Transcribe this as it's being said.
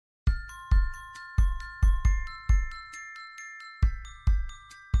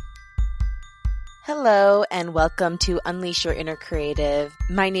Hello and welcome to Unleash Your Inner Creative.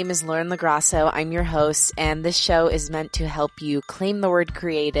 My name is Lauren Lagrasso. I'm your host, and this show is meant to help you claim the word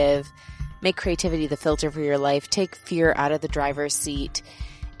creative, make creativity the filter for your life, take fear out of the driver's seat,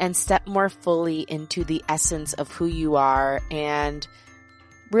 and step more fully into the essence of who you are and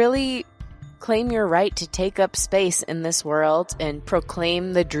really claim your right to take up space in this world and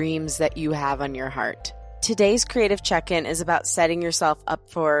proclaim the dreams that you have on your heart. Today's creative check-in is about setting yourself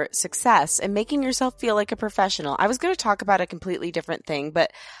up for success and making yourself feel like a professional. I was going to talk about a completely different thing,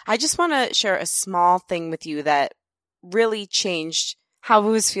 but I just want to share a small thing with you that really changed how I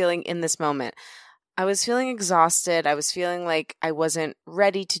was feeling in this moment. I was feeling exhausted. I was feeling like I wasn't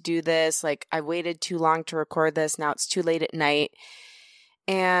ready to do this. Like I waited too long to record this. Now it's too late at night.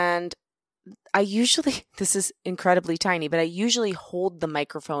 And I usually, this is incredibly tiny, but I usually hold the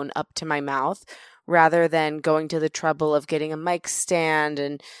microphone up to my mouth rather than going to the trouble of getting a mic stand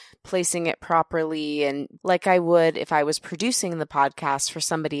and placing it properly and like I would if I was producing the podcast for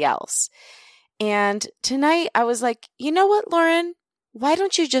somebody else. And tonight I was like, you know what, Lauren? Why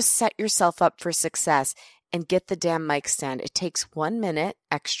don't you just set yourself up for success and get the damn mic stand? It takes 1 minute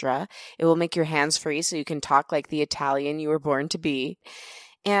extra. It will make your hands free so you can talk like the Italian you were born to be.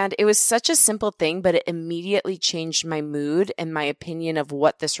 And it was such a simple thing, but it immediately changed my mood and my opinion of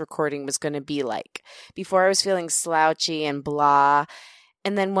what this recording was going to be like. Before I was feeling slouchy and blah.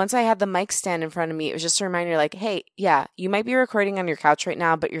 And then once I had the mic stand in front of me, it was just a reminder like, hey, yeah, you might be recording on your couch right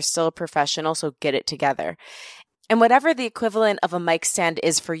now, but you're still a professional, so get it together. And whatever the equivalent of a mic stand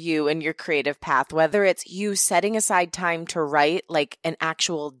is for you in your creative path, whether it's you setting aside time to write, like an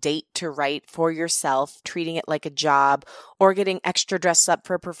actual date to write for yourself, treating it like a job, or getting extra dressed up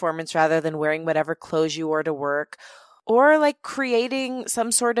for a performance rather than wearing whatever clothes you wore to work, or like creating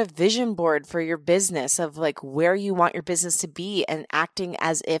some sort of vision board for your business of like where you want your business to be and acting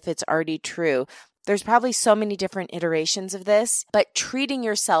as if it's already true. There's probably so many different iterations of this, but treating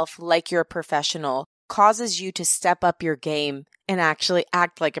yourself like you're a professional causes you to step up your game and actually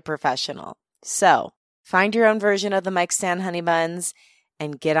act like a professional. So find your own version of the mic stand, honey buns,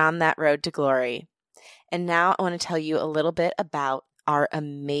 and get on that road to glory. And now I want to tell you a little bit about our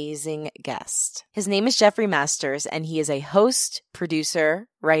amazing guest. His name is Jeffrey Masters, and he is a host, producer,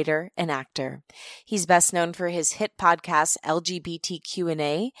 writer, and actor. He's best known for his hit podcast,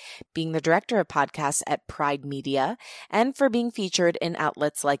 LGBTQ&A, being the director of podcasts at Pride Media, and for being featured in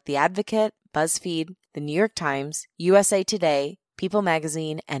outlets like The Advocate, BuzzFeed, The New York Times, USA Today, People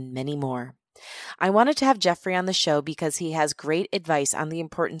Magazine, and many more. I wanted to have Jeffrey on the show because he has great advice on the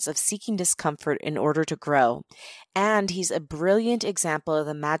importance of seeking discomfort in order to grow. And he's a brilliant example of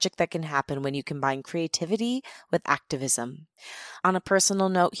the magic that can happen when you combine creativity with activism. On a personal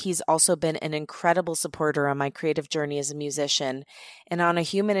note, he's also been an incredible supporter on my creative journey as a musician. And on a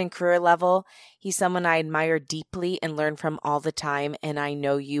human and career level, he's someone I admire deeply and learn from all the time, and I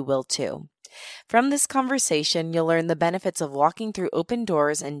know you will too. From this conversation, you'll learn the benefits of walking through open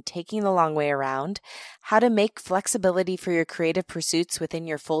doors and taking the long way around, how to make flexibility for your creative pursuits within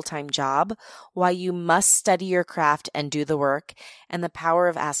your full-time job, why you must study your craft and do the work, and the power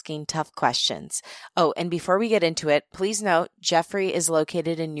of asking tough questions. Oh, and before we get into it, please note Jeffrey is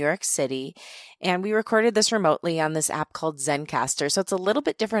located in New York City, and we recorded this remotely on this app called Zencastr, so it's a little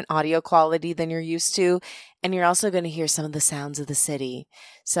bit different audio quality than you're used to, and you're also going to hear some of the sounds of the city.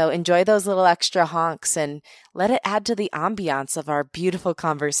 So enjoy those little extra honks and let it add to the ambiance of our beautiful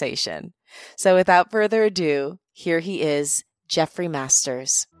conversation. So without further ado, here he is, Jeffrey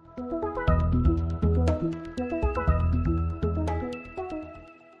Masters.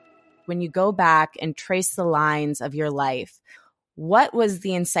 When you go back and trace the lines of your life, what was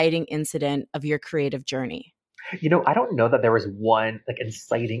the inciting incident of your creative journey? You know, I don't know that there was one like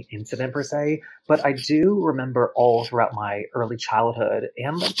inciting incident per se, but I do remember all throughout my early childhood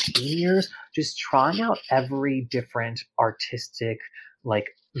and like teen years, just trying out every different artistic like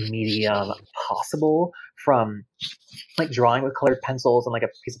medium possible, from like drawing with colored pencils and like a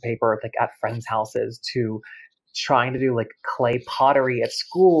piece of paper like at friends' houses, to trying to do like clay pottery at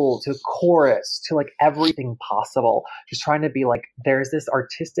school, to chorus, to like everything possible. Just trying to be like, there's this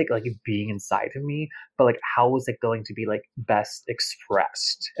artistic like being inside of me, but like how is it going to be like best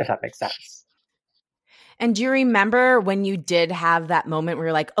expressed, if that makes sense? And do you remember when you did have that moment where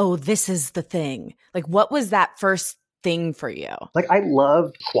you're like, oh, this is the thing? Like, what was that first thing for you? Like, I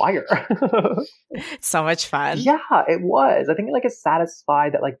loved choir. So much fun. Yeah, it was. I think like it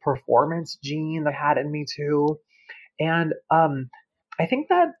satisfied that like performance gene that I had in me too. And I think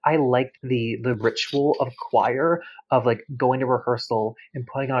that I liked the ritual of choir, of like going to rehearsal and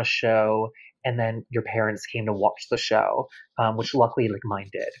putting on a show, and then your parents came to watch the show. which luckily like mine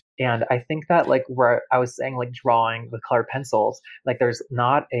did. And I think that like where I was saying like drawing with colored pencils, like there's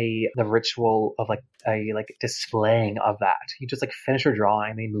not the ritual of like a like displaying of that. You just like finish your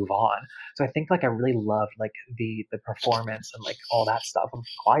drawing and then you move on. So I think like I really loved like the performance and like all that stuff of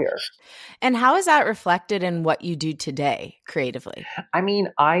choir. And how is that reflected in what you do today creatively? I mean,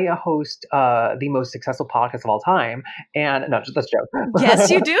 I host the most successful podcast of all time, and no, just that's a Yes,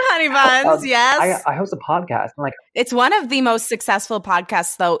 you joke. do, honey buns. Yes. I host a podcast, and like It's one of the most successful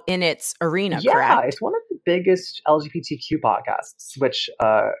podcasts, though, in its arena, yeah, correct? it's one of the biggest LGBTQ podcasts, which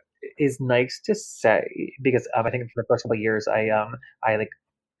is nice to say because I think for the first couple of years I like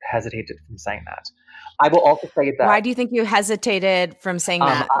hesitated from saying that. I will also say that Why do you think you hesitated from saying um,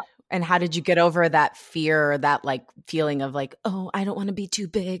 that? And how did you get over that fear, that like feeling of like, oh, I don't want to be too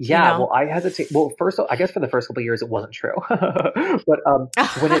big, you yeah, know? well, I hesitate. Well, first, I guess for the first couple of years, it wasn't true. But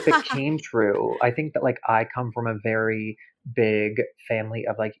when it became true, I think that like I come from a very big family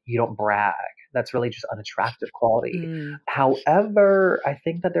of like, you don't brag. That's really just an attractive quality. Mm. However, I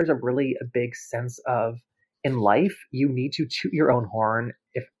think that there's a big sense of in life, you need to toot your own horn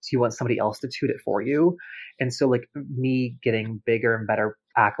if you want somebody else to toot it for you. And so, like me getting bigger and better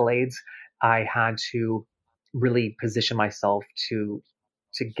accolades, I had to really position myself to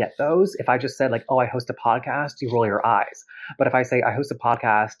get those. If I just said like, "Oh, I host a podcast," you roll your eyes. But if I say I host a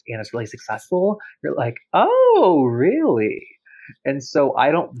podcast and it's really successful, you're like, "Oh, really?" And so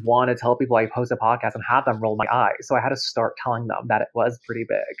I don't want to tell people I host a podcast and have them roll my eyes. So I had to start telling them that it was pretty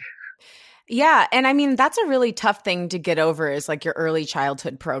big. Yeah. And I mean, that's a really tough thing to get over is like your early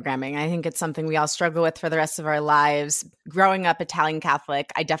childhood programming. I think it's something we all struggle with for the rest of our lives. Growing up Italian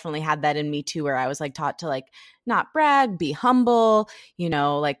Catholic, I definitely had that in me too, where I was like taught to like not brag, be humble, you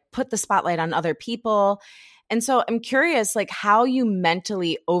know, like put the spotlight on other people. And so I'm curious, like how you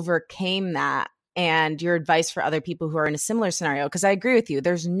mentally overcame that and your advice for other people who are in a similar scenario. Because I agree with you.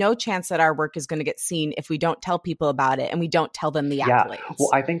 There's no chance that our work is going to get seen if we don't tell people about it and we don't tell them the Yeah. accolades. Well,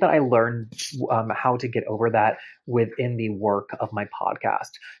 I think that I learned how to get over that within the work of my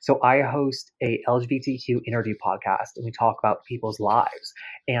podcast. So I host a LGBTQ interview podcast and we talk about people's lives.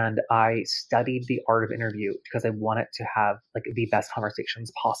 And I studied the art of interview because I wanted to have like the best conversations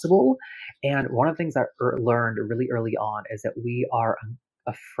possible. And one of the things I learned really early on is that we are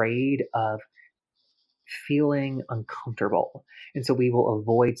afraid of feeling uncomfortable. And so we will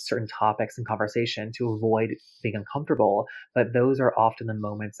avoid certain topics in conversation to avoid being uncomfortable. But those are often the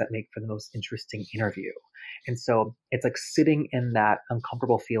moments that make for the most interesting interview. And so it's like sitting in that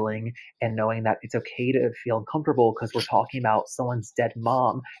uncomfortable feeling and knowing that it's okay to feel uncomfortable because we're talking about someone's dead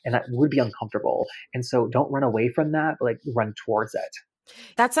mom and that would be uncomfortable. And so don't run away from that, but like run towards it.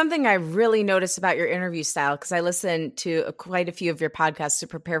 That's something I really noticed about your interview style because I listened to quite a few of your podcasts to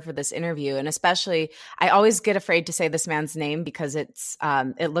prepare for this interview, and especially I always get afraid to say this man's name because it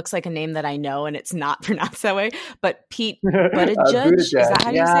looks like a name that I know and it's not pronounced that way. But Pete Buttigieg, is that Buttigieg, how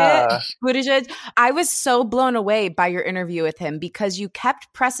you say yeah. it? Buttigieg. I was so blown away by your interview with him because you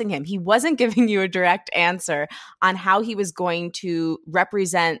kept pressing him. He wasn't giving you a direct answer on how he was going to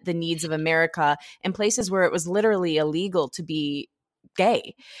represent the needs of America in places where it was literally illegal to be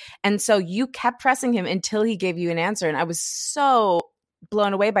gay. And so you kept pressing him until he gave you an answer. And I was so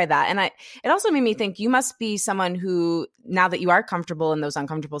blown away by that. And it also made me think you must be someone who, now that you are comfortable in those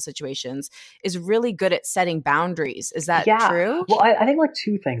uncomfortable situations, is really good at setting boundaries. Is that true? Well, I think like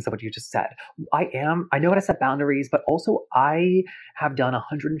two things of what you just said. I know how to set boundaries, but also I have done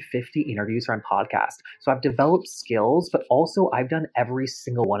 150 interviews for my podcast. So I've developed skills, but also I've done every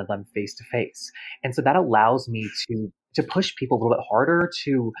single one of them face to face. And so that allows me to push people a little bit harder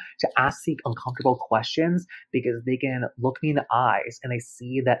to ask the uncomfortable questions because they can look me in the eyes and they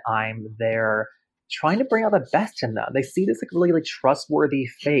see that I'm there trying to bring out the best in them. They see this like really like trustworthy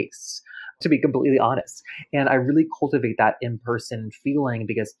face, to be completely honest. And I really cultivate that in-person feeling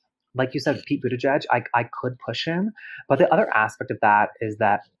because like you said, Pete Buttigieg, I could push him. But the other aspect of that is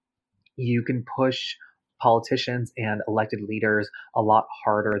that you can push politicians and elected leaders a lot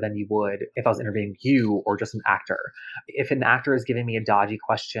harder than you would if I was interviewing you or just an actor. If an actor is giving me a dodgy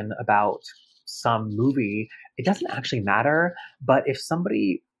question about some movie, it doesn't actually matter. But if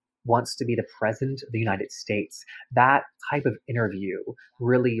somebody wants to be the president of the United States, that type of interview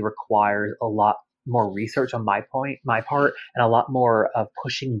really requires a lot more research on my part and a lot more of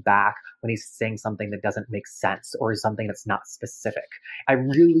pushing back when he's saying something that doesn't make sense or something that's not specific. I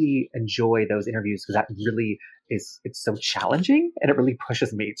really enjoy those interviews because that really it's so challenging, and it really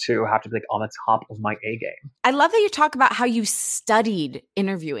pushes me to have to be like on the top of my A game. I love that you talk about how you studied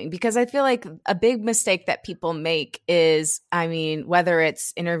interviewing, because I feel like a big mistake that people make is, I mean, whether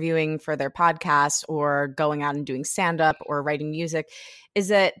it's interviewing for their podcast or going out and doing stand-up or writing music, is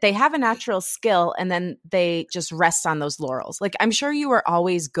that they have a natural skill and then they just rest on those laurels. Like, I'm sure you were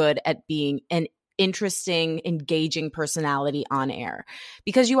always good at being an interesting, engaging personality on air,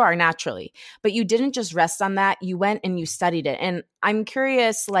 because you are naturally, but you didn't just rest on that. You went and you studied it. And I'm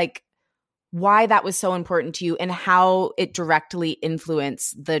curious, like, why that was so important to you and how it directly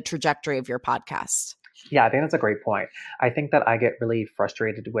influenced the trajectory of your podcast. Yeah, I think that's a great point. I think that I get really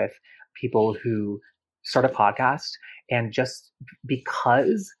frustrated with people who start a podcast and just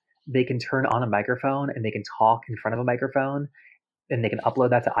because they can turn on a microphone and they can talk in front of a microphone and they can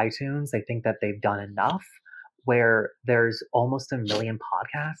upload that to iTunes, they think that they've done enough, where there's almost a million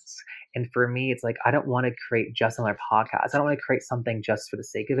podcasts. And for me, it's like, I don't want to create just another podcast. I don't want to create something just for the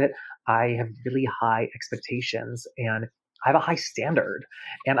sake of it. I have really high expectations and I have a high standard.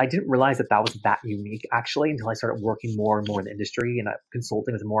 And I didn't realize that that was that unique actually until I started working more and more in the industry and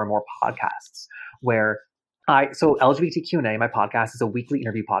consulting with more and more podcasts where so LGBTQ&A, my podcast is a weekly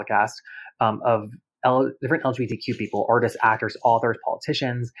interview podcast of different LGBTQ people, artists, actors, authors,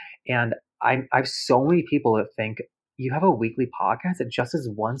 politicians. And I have so many people that think you have a weekly podcast. It just is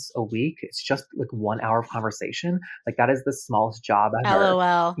once a week. It's just like 1 hour of conversation. Like that is the smallest job ever.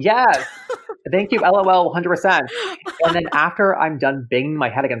 LOL. Yes. Thank you. LOL 100%. And then after I'm done banging my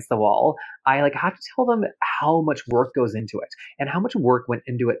head against the wall, I like have to tell them how much work goes into it and how much work went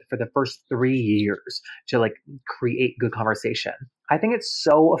into it for the first 3 years to like create good conversation. I think it's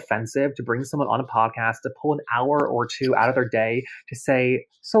so offensive to bring someone on a podcast to pull an hour or two out of their day to say,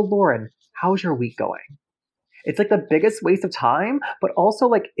 so Lauren, how's your week going? It's like the biggest waste of time, but also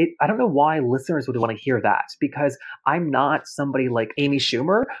like I don't know why listeners would want to hear that, because I'm not somebody like Amy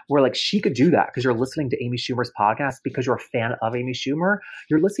Schumer where like she could do that because you're listening to Amy Schumer's podcast because you're a fan of Amy Schumer.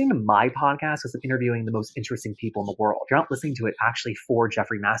 You're listening to my podcast because I'm interviewing the most interesting people in the world. You're not listening to it actually for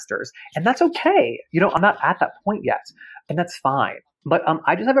Jeffrey Masters. And that's okay. I'm not at that point yet, and that's fine. But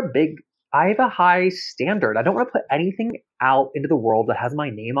I just have I have a high standard. I don't want to put anything out into the world that has my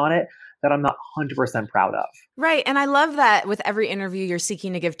name on it that I'm not 100% proud of. Right. And I love that with every interview, you're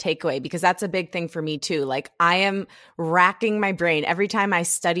seeking to give takeaway, because that's a big thing for me too. Like, I am racking my brain every time I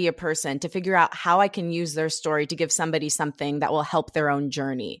study a person to figure out how I can use their story to give somebody something that will help their own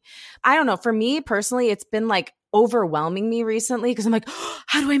journey. I don't know. For me personally, it's been like overwhelming me recently because I'm like, oh,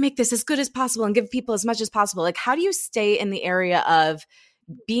 how do I make this as good as possible and give people as much as possible? Like, how do you stay in the area of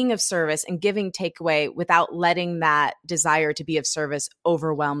being of service and giving takeaway without letting that desire to be of service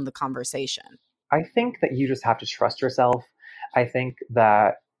overwhelm the conversation? I think that you just have to trust yourself. I think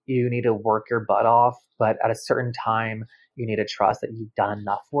that you need to work your butt off, but at a certain time, you need to trust that you've done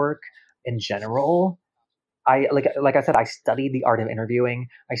enough work in general. Like I said, I studied the art of interviewing.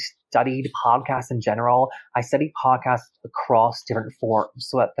 I studied podcasts in general. I studied podcasts across different forms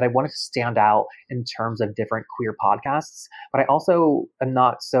so that I wanted to stand out in terms of different queer podcasts. But I also am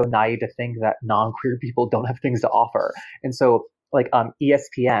not so naive to think that non-queer people don't have things to offer. And so like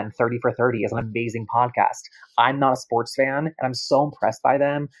ESPN 30 for 30 is an amazing podcast. I'm not a sports fan, and I'm so impressed by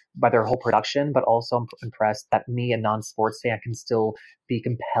them, by their whole production, but also I'm impressed that me, a non-sports fan, can still be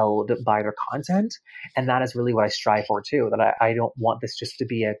compelled by their content. And that is really what I strive for too, that I don't want this just to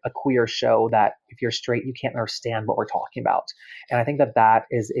be a queer show that if you're straight, you can't understand what we're talking about. And I think that that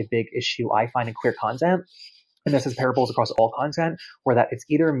is a big issue I find in queer content. And this is parables across all content, where that it's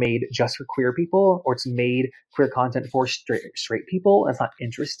either made just for queer people or it's made queer content for straight people. And it's not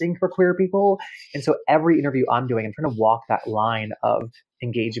interesting for queer people. And so every interview I'm doing, I'm trying to walk that line of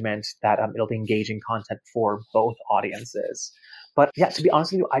engagement that it'll be engaging content for both audiences. But yeah, to be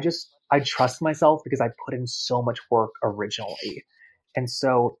honest with you, I trust myself because I put in so much work originally. And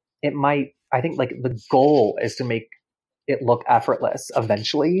so I think like the goal is to make it look effortless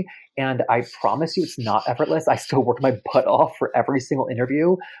eventually. And I promise you it's not effortless. I still work my butt off for every single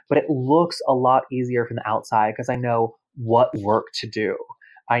interview, but it looks a lot easier from the outside because I know what work to do.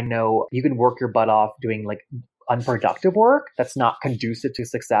 I know you can work your butt off doing like unproductive work that's not conducive to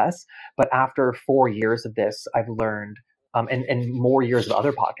success. But after 4 years of this, I've learned, and more years of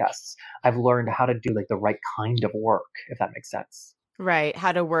other podcasts, I've learned how to do like the right kind of work, if that makes sense. Right.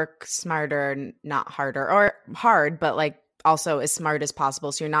 How to work smarter, not harder, or hard, but like also as smart as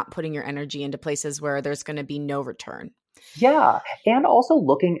possible. So you're not putting your energy into places where there's going to be no return. Yeah. And also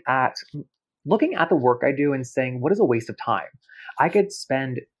looking at the work I do and saying, what is a waste of time? I could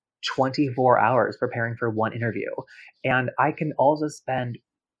spend 24 hours preparing for one interview. And I can also spend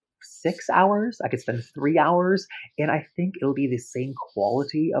 6 hours, I could spend 3 hours, and I think it'll be the same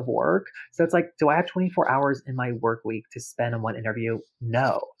quality of work. So it's like, do I have 24 hours in my work week to spend on one interview?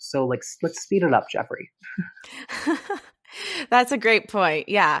 No. So like, let's speed it up, Jeffrey. That's a great point.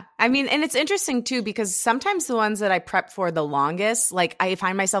 Yeah. I mean, and it's interesting too, because sometimes the ones that I prep for the longest, like I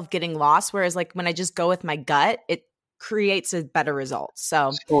find myself getting lost. Whereas like when I just go with my gut, it creates a better result.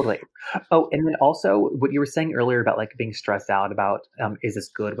 So, Totally. Oh, and then also what you were saying earlier about like being stressed out about, is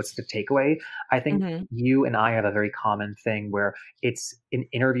this good? What's the takeaway? I think mhm. you and I have a very common thing where it's an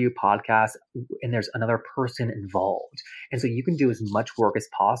interview podcast and there's another person involved. And so you can do as much work as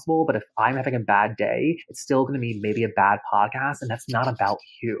possible, but if I'm having a bad day, it's still going to be maybe a bad podcast, and that's not about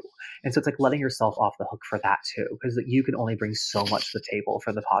you. And so it's like letting yourself off the hook for that too, because you can only bring so much to the table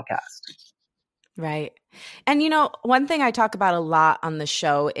for the podcast. Right. And one thing I talk about a lot on the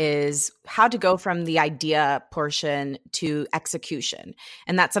show is how to go from the idea portion to execution.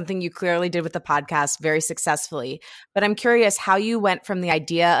 And that's something you clearly did with the podcast very successfully. But I'm curious how you went from the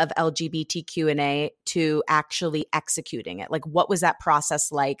idea of LGBTQ&A to actually executing it. Like, what was that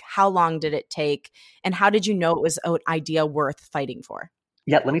process like? How long did it take? And how did you know it was an idea worth fighting for?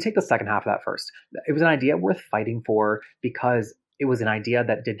 Yeah, let me take the second half of that first. It was an idea worth fighting for because it was an idea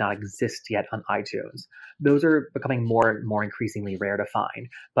that did not exist yet on iTunes. Those are becoming more and more increasingly rare to find.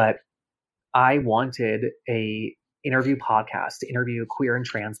 But I wanted a interview podcast to interview queer and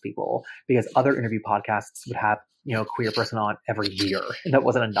trans people because other interview podcasts would have, queer person on every year, and that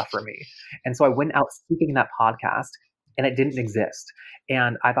wasn't enough for me. And so I went out seeking that podcast, and it didn't exist.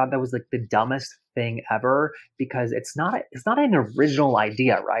 And I thought that was like the dumbest thing ever because it's not an original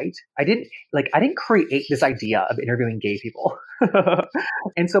idea, right? I didn't create this idea of interviewing gay people.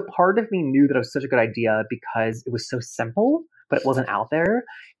 And so part of me knew that it was such a good idea because it was so simple, but it wasn't out there.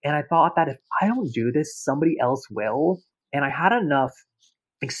 And I thought that if I don't do this, somebody else will. And I had enough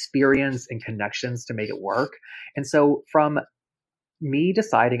experience and connections to make it work. And so from me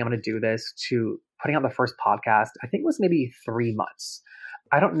deciding I'm going to do this to putting out the first podcast, I think it was maybe 3 months.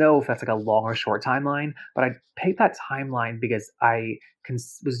 I don't know if that's like a long or short timeline, but I picked that timeline because I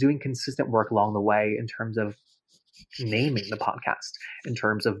was doing consistent work along the way in terms of naming the podcast, in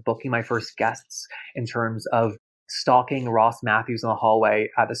terms of booking my first guests, in terms of stalking Ross Matthews in the hallway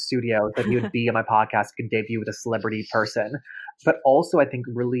at the studio that he would be on my podcast, could debut with a celebrity person. But also I think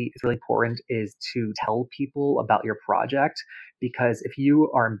it's really important is to tell people about your project, because if you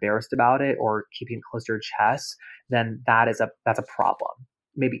are embarrassed about it or keeping it close to your chest, then that's a problem.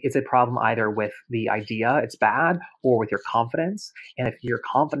 Maybe it's a problem either with the idea, it's bad, or with your confidence. And if your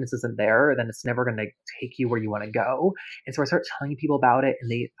confidence isn't there, then it's never going to take you where you want to go. And so I started telling people about it,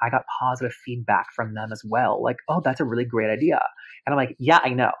 and I got positive feedback from them as well. Like, oh, that's a really great idea. And I'm like, yeah,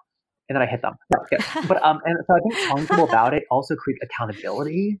 I know. And then I hit them. No, okay. But and so I think telling people about it also creates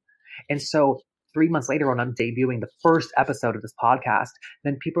accountability. And so 3 months later, when I'm debuting the first episode of this podcast,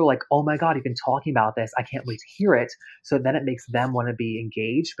 then people are like, oh my God, you've been talking about this. I can't wait to hear it. So then it makes them want to be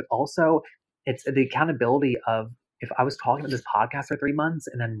engaged, but also it's the accountability of, if I was talking about this podcast for 3 months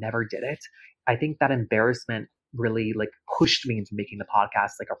and then never did it, I think that embarrassment really like pushed me into making the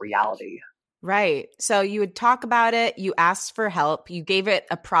podcast like a reality. Right. So you would talk about it, you asked for help, you gave it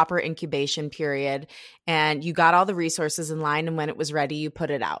a proper incubation period, and you got all the resources in line. And when it was ready, you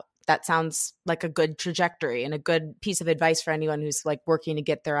put it out. That sounds like a good trajectory and a good piece of advice for anyone who's like working to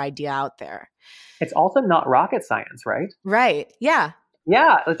get their idea out there. It's also not rocket science, right? Right. Yeah.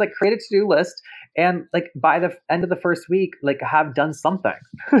 Yeah, it's like create a to-do list and like by the end of the first week, like have done something.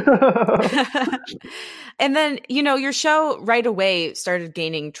 And then, your show right away started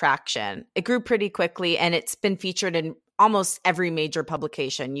gaining traction. It grew pretty quickly, and it's been featured in almost every major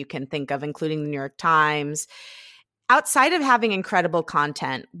publication you can think of, including the New York Times. Outside of having incredible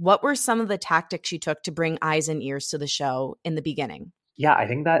content, what were some of the tactics you took to bring eyes and ears to the show in the beginning? Yeah, I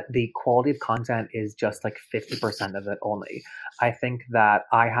think that the quality of content is just like 50% of it only. I think that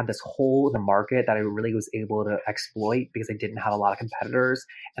I had this hole in the market that I really was able to exploit because I didn't have a lot of competitors,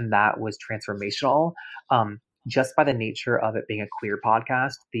 and that was transformational. Just by the nature of it being a queer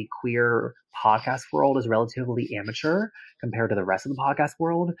podcast, the queer podcast world is relatively amateur compared to the rest of the podcast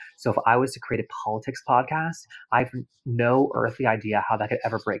world. So if I was to create a politics podcast, I have no earthly idea how that could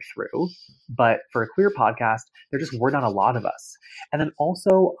ever break through. But for a queer podcast, there just were not a lot of us. And then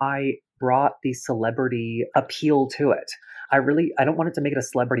also I brought the celebrity appeal to it. I don't want it to make it a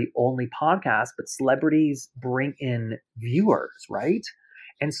celebrity only podcast, but celebrities bring in viewers, right?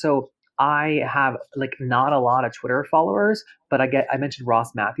 And so I have like not a lot of Twitter followers, but I mentioned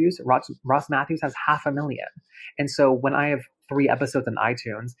Ross Matthews. Ross Matthews has 500,000. And so when I have 3 episodes on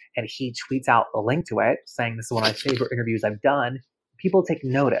iTunes and he tweets out a link to it saying this is one of my favorite interviews I've done, people take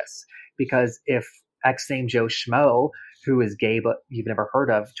notice. Because if X name Joe Schmo, who is gay but you've never heard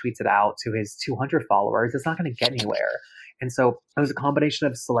of, tweets it out to his 200 followers, it's not going to get anywhere. And so it was a combination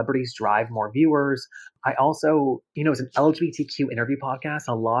of celebrities drive more viewers. I also, it's an LGBTQ interview podcast.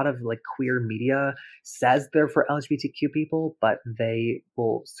 A lot of like queer media says they're for LGBTQ people, but they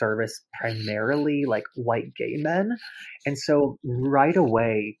will service primarily like white gay men. And so right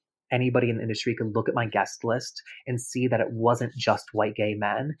away, anybody in the industry could look at my guest list and see that it wasn't just white gay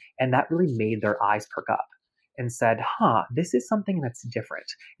men. And that really made their eyes perk up and said, this is something that's different.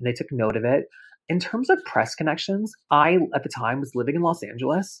 And they took note of it. In terms of press connections, I, at the time, was living in Los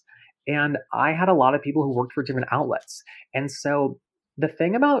Angeles, and I had a lot of people who worked for different outlets. And so the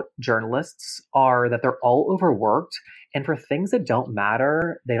thing about journalists are that they're all overworked, and for things that don't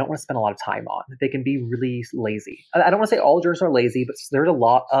matter, they don't want to spend a lot of time on. They can be really lazy. I don't want to say all journalists are lazy, but there's a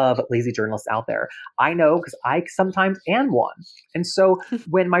lot of lazy journalists out there. I know because I sometimes am one. And so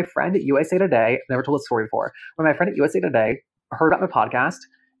when my friend at USA Today, I've never told this story before, when my friend at USA Today heard about my podcast,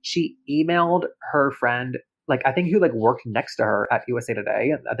 she emailed her friend, like I think who like worked next to her at USA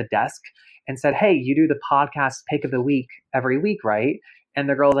Today at the desk, and said, "Hey, you do the podcast pick of the week every week, right?" And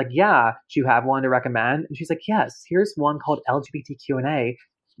the girl was like, "Yeah, do you have one to recommend?" And she's like, "Yes, here's one called LGBTQ&A.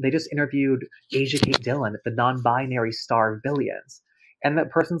 They just interviewed Asia Kate Dillon, the non-binary star of Billions." And that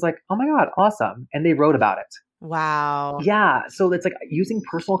person's like, "Oh my God, awesome." And they wrote about it. Wow. Yeah. So it's like using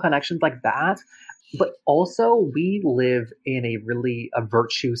personal connections like that. But also we live in a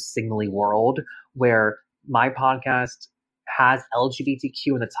virtue signally world where my podcast has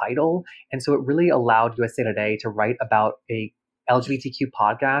LGBTQ in the title. And so it really allowed USA Today to write about a LGBTQ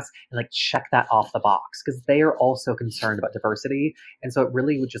podcast and like check that off the box because they are also concerned about diversity. And so it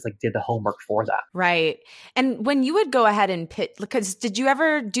really would just like did the homework for them. Right. And when you would go ahead and pitch, because did you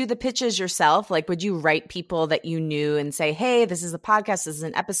ever do the pitches yourself? Like, would you write people that you knew and say, "Hey, this is a podcast. This is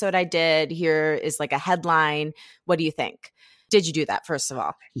an episode I did. Here is like a headline. What do you think?" Did you do that, first of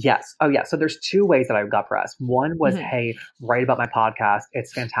all? Yes. Oh, yeah. So there's 2 ways that I got press. One was, "Hey, write about my podcast.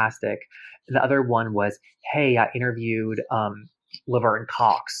 It's fantastic." The other one was, "Hey, I interviewed Laverne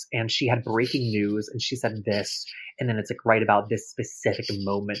Cox and she had breaking news and she said this." And then it's like, write about this specific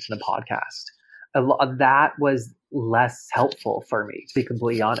moment in the podcast. That was less helpful for me, to be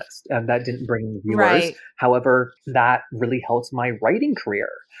completely honest. That didn't bring in viewers. Right. However, that really helped my writing career.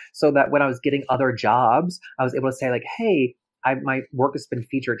 So that when I was getting other jobs, I was able to say like, "Hey, my work has been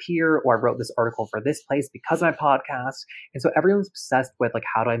featured here," or "I wrote this article for this place because of my podcast." And so everyone's obsessed with like,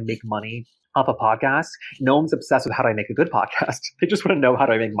 how do I make money off a podcast? No one's obsessed with how do I make a good podcast. They just want to know how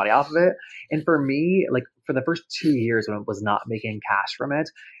do I make money off of it. And for me, like for the first 2 years when I was not making cash from it,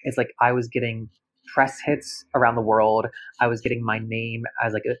 it's like I was getting press hits around the world. I was getting my name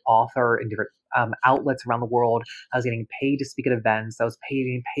as like an author in different outlets around the world. I was getting paid to speak at events. I was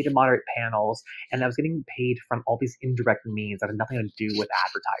paid to moderate panels. And I was getting paid from all these indirect means that had nothing to do with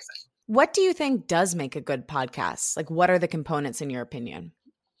advertising. What do you think does make a good podcast? Like, what are the components in your opinion?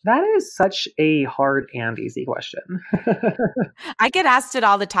 That is such a hard and easy question. I get asked it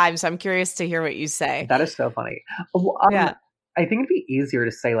all the time, so I'm curious to hear what you say. That is so funny. Yeah. I think it'd be easier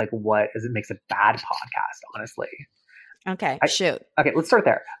to say like what is it makes a bad podcast, honestly. Okay, shoot. Okay, let's start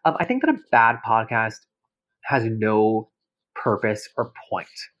there. I think that a bad podcast has no purpose or point.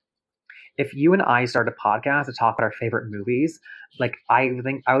 If you and I start a podcast to talk about our favorite movies, like I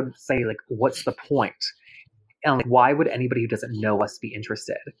think I would say like, what's the point? And like, why would anybody who doesn't know us be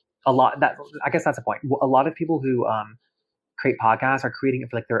interested? I guess that's the point. A lot of people who create podcasts are creating it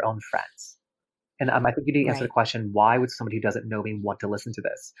for like their own friends. And I think you need to answer the question, why would somebody who doesn't know me want to listen to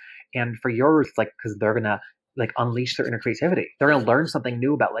this? And for yours, like, because they're going to like unleash their inner creativity. They're going to learn something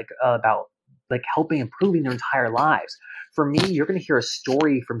new about helping improving their entire lives. For me, you're going to hear a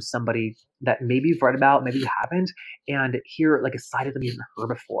story from somebody that maybe you've read about, maybe you haven't, and hear like a side of them you haven't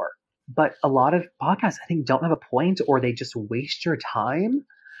heard before. But a lot of podcasts, I think, don't have a point, or they just waste your time.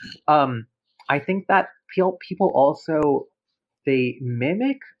 I think that people also, they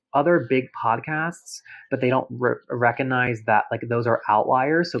mimic other big podcasts, but they don't recognize that like those are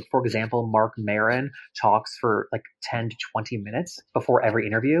outliers. So for example, Mark Maron talks for like 10 to 20 minutes before every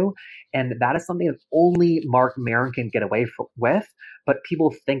interview. And that is something that only Mark Maron can get away with. But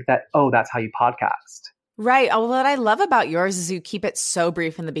people think that, oh, that's how you podcast. Right. Oh, what I love about yours is you keep it so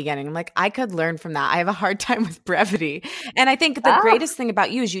brief in the beginning. I'm like, I could learn from that. I have a hard time with brevity. And I think the greatest thing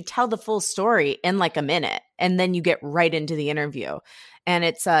about you is you tell the full story in like a minute and then you get right into the interview. And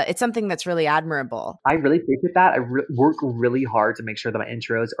it's something that's really admirable. I really appreciate that. I work really hard to make sure that my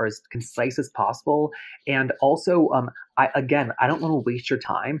intros are as concise as possible. And also, I don't want to waste your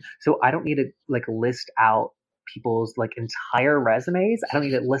time. So I don't need to like list out people's like entire resumes. I don't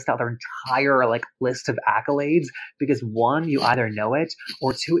need to list out their entire like list of accolades because one, you either know it,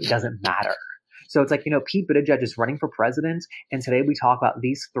 or two, it doesn't matter. So it's like, Pete Buttigieg is running for president. And today we talk about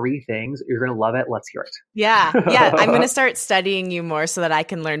these three things. You're going to love it. Let's hear it. Yeah. I'm going to start studying you more so that I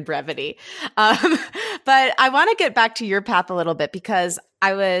can learn brevity. But I want to get back to your path a little bit because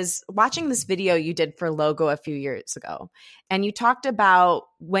I was watching this video you did for Logo a few years ago. And you talked about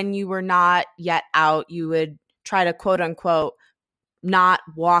when you were not yet out, you would try to quote unquote, not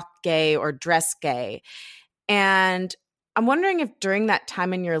walk gay or dress gay. And I'm wondering if during that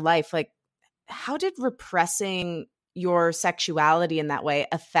time in your life, like, how did repressing your sexuality in that way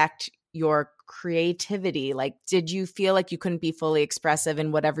affect your creativity? Like, did you feel like you couldn't be fully expressive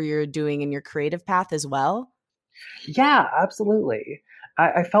in whatever you're doing in your creative path as well? Yeah, absolutely.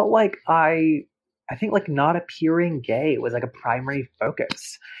 I felt like I think like not appearing gay was like a primary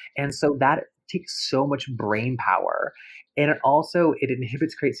focus. And so that takes so much brain power. And it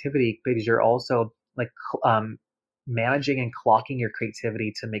inhibits creativity because you're also like managing and clocking your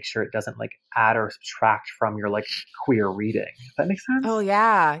creativity to make sure it doesn't like add or subtract from your like queer reading. If that makes sense? Oh,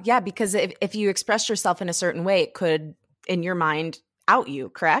 yeah. Yeah. Because if you express yourself in a certain way, it could, in your mind, out you,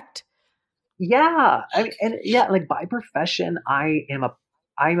 correct? Yeah. I mean, and yeah, like by profession, I'm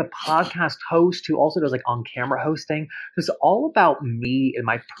a podcast host who also does like on camera hosting. It's all about me and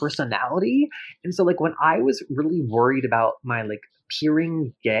my personality. And so like when I was really worried about my like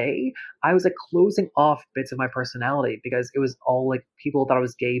appearing gay, I was like closing off bits of my personality because it was all like people thought I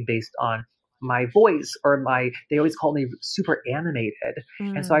was gay based on my voice or they always called me super animated.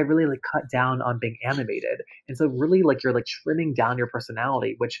 And so I really like cut down on being animated. And so really like you're like trimming down your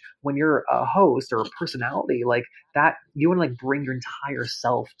personality, which when you're a host or a personality like that, you want to like bring your entire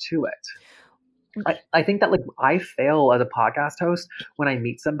self to it. I think that like I fail as a podcast host when I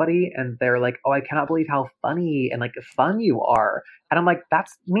meet somebody and they're like, "Oh, I cannot believe how funny and like fun you are," and I'm like, "That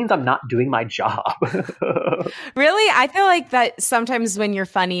means I'm not doing my job." Really? I feel like that sometimes when you're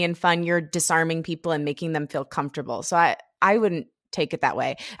funny and fun, you're disarming people and making them feel comfortable. So I wouldn't take it that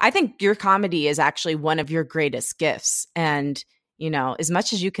way. I think your comedy is actually one of your greatest gifts. And, as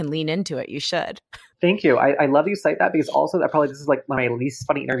much as you can lean into it, you should. Thank you. I love you cite that because also this is like my least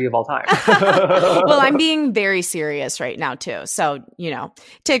funny interview of all time. Well, I'm being very serious right now too. So,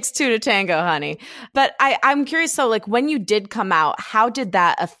 takes two to tango, honey. But I'm curious. So like when you did come out, how did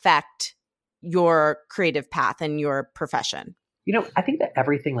that affect your creative path and your profession? I think that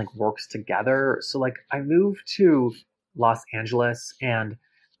everything like works together. So like I moved to Los Angeles and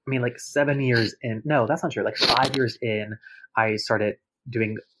I mean like 7 years in, no, that's not true. Like 5 years in, I started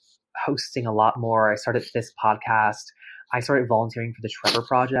doing hosting a lot more. I started this podcast. I started volunteering for the Trevor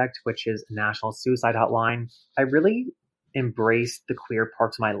Project, which is a national suicide hotline. I really embraced the queer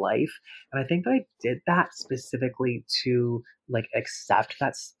parts of my life. And I think that I did that specifically to like accept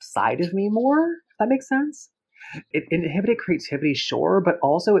that side of me more, if that makes sense. It inhibited creativity, sure, but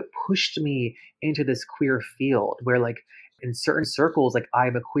also it pushed me into this queer field where like in certain circles, like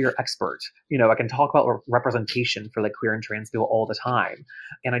I'm a queer expert. I can talk about representation for like queer and trans people all the time.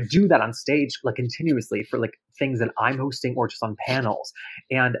 And I do that on stage like continuously for like things that I'm hosting or just on panels.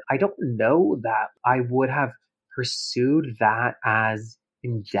 And I don't know that I would have pursued that as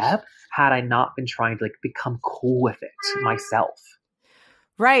in depth had I not been trying to like become cool with it myself.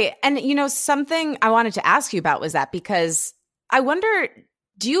 Right. And, something I wanted to ask you about was that because I wonder,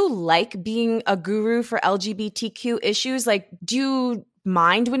 do you like being a guru for LGBTQ issues? Like, do you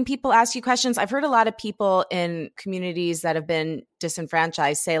mind when people ask you questions? I've heard a lot of people in communities that have been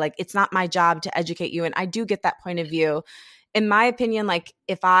disenfranchised say, like, it's not my job to educate you. And I do get that point of view. In my opinion, like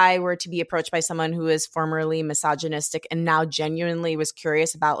if I were to be approached by someone who is formerly misogynistic and now genuinely was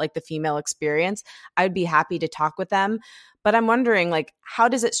curious about like the female experience, I would be happy to talk with them. But I'm wondering, like, how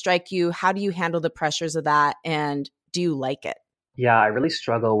does it strike you? How do you handle the pressures of that? And do you like it? Yeah, I really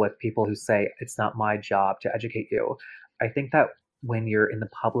struggle with people who say it's not my job to educate you. I think that when you're in the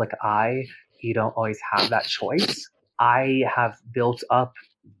public eye, you don't always have that choice. I have built up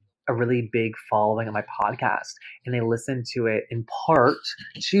a really big following on my podcast and they listen to it in part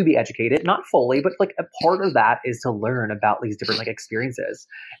to be educated, not fully, but like a part of that is to learn about these different like experiences.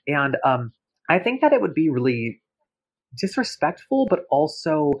 And I think that it would be really disrespectful, but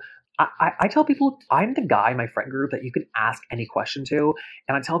also I tell people I'm the guy in my friend group that you can ask any question to.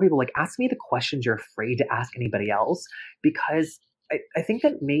 And I tell people like, ask me the questions you're afraid to ask anybody else, because I think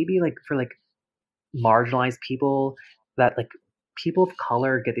that maybe like for like marginalized people that like people of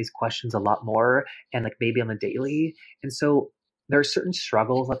color get these questions a lot more and like maybe on the daily. And so there are certain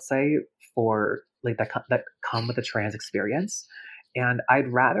struggles, let's say, for like that come with the trans experience. And I'd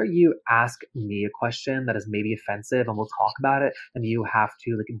rather you ask me a question that is maybe offensive and we'll talk about it than you have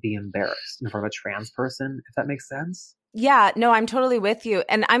to like be embarrassed in front of a trans person, if that makes sense. Yeah, no, I'm totally with you.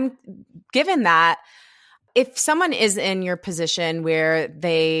 And I'm given that if someone is in your position where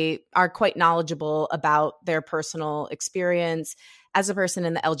they are quite knowledgeable about their personal experience as a person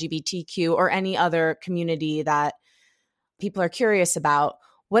in the LGBTQ or any other community that people are curious about,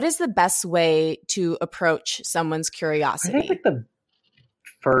 what is the best way to approach someone's I think curiosity? like the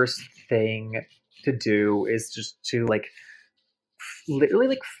first thing to do is just to like literally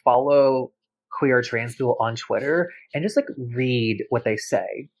like follow queer trans people on Twitter and just like read what they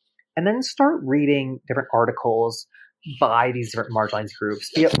say. And then start reading different articles by these different marginalized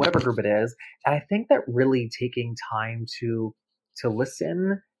groups, be it whatever group it is. And I think that really taking time to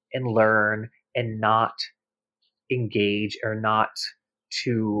listen and learn and not engage or not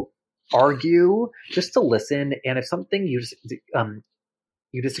to argue, just to listen. And if something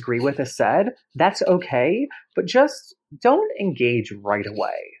you disagree with is said, that's okay, but just don't engage right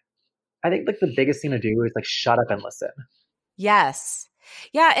away. I think like the biggest thing to do is like shut up and listen. Yes.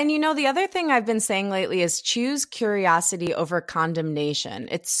 Yeah. And the other thing I've been saying lately is choose curiosity over condemnation.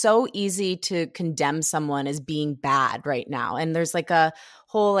 It's so easy to condemn someone as being bad right now. And there's like a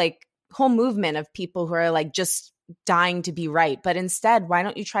whole movement of people who are like just dying to be right. But instead, why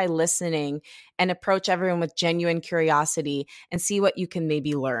don't you try listening and approach everyone with genuine curiosity and see what you can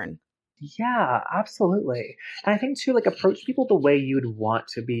maybe learn? Yeah, absolutely. And I think too, like approach people the way you'd want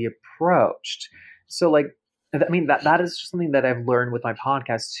to be approached. So like, I mean, that is just something that I've learned with my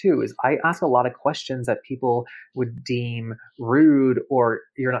podcast too, is I ask a lot of questions that people would deem rude or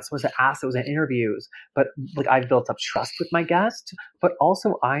you're not supposed to ask those in interviews. But like I've built up trust with my guest, but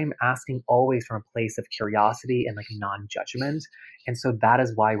also I'm asking always from a place of curiosity and like non-judgment. And so that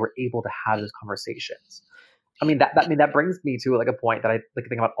is why we're able to have those conversations. I mean that brings me to like a point that I like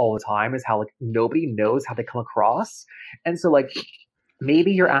think about all the time is how like nobody knows how they come across. And so like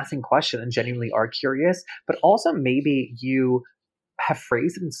maybe you're asking questions and genuinely are curious, but also maybe you have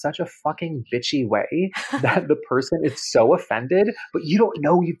phrased it in such a fucking bitchy way that the person is so offended, but you don't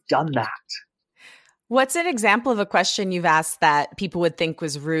know you've done that. What's an example of a question you've asked that people would think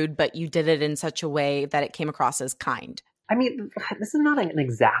was rude, but you did it in such a way that it came across as kind? I mean, this is not an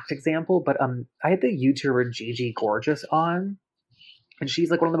exact example, but I had the YouTuber Gigi Gorgeous on, and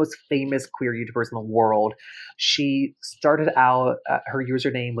she's like one of the most famous queer YouTubers in the world. She started out, her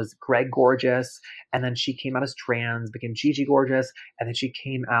username was Greg Gorgeous, and then she came out as trans, became Gigi Gorgeous, and then she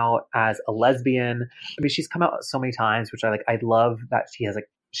came out as a lesbian. I mean, she's come out so many times, which I love that she has like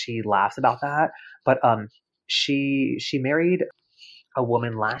she laughs about that. But she married a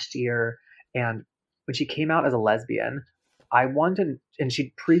woman last year, and when she came out as a lesbian, I wanted, and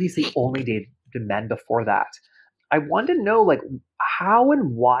she previously only dated men before that. I wanted to know, like, how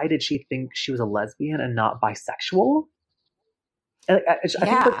and why did she think she was a lesbian and not bisexual? And I think, like,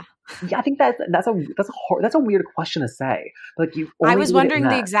 Yeah. yeah, I think that's a weird question to say. Like, you I only was dated wondering the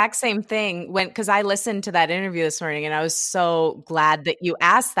men. exact same thing because I listened to that interview this morning and I was so glad that you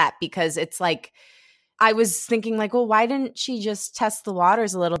asked that because it's like, I was thinking like, well, why didn't she just test the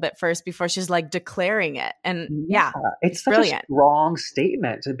waters a little bit first before she's like declaring it? And Yeah, yeah, it's such a brilliant. strong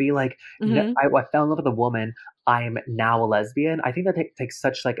statement to be like, no, Hmm. I fell in love with a woman. I'm now a lesbian. I think that takes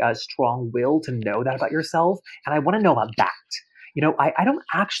such like a strong will to know that about yourself, and I want to know about that. I don't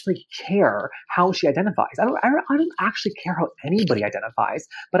actually care how she identifies. I don't actually care how anybody identifies,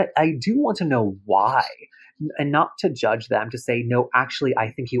 but I do want to know why. And not to judge them, to say, no, actually, I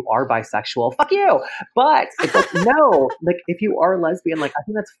think you are bisexual. Fuck you. But it's like, no, like if you are lesbian, like I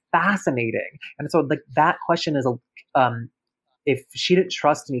think that's fascinating. And so like that question is, if she didn't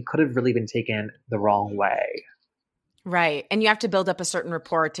trust me, could have really been taken the wrong way. Right. And you have to build up a certain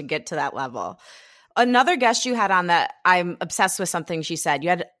rapport to get to that level. Another guest you had on that I'm obsessed with something she said. You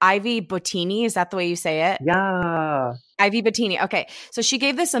had Ivy Bottini. Is that the way you say it? Yeah. Ivy Bettini. Okay. So she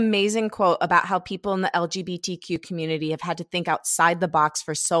gave this amazing quote about how people in the LGBTQ community have had to think outside the box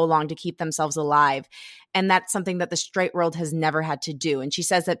for so long to keep themselves alive. And that's something that the straight world has never had to do. And she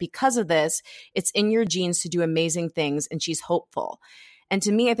says that because of this, it's in your genes to do amazing things. And she's hopeful. And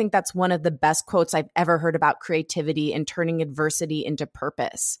to me, I think that's one of the best quotes I've ever heard about creativity and turning adversity into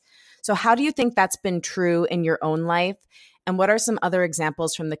purpose. So, how do you think that's been true in your own life? And what are some other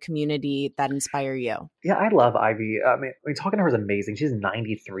examples from the community that inspire you? Yeah, I love Ivy. I mean, talking to her is amazing. She's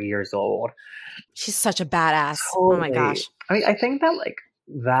 93 years old. She's such a badass. Oh my Totally. gosh. I mean, I think that like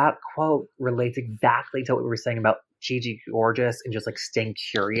that quote relates exactly to what we were saying about Gigi Gorgeous and just like staying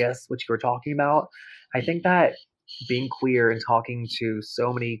curious, which you were talking about. I think that being queer and talking to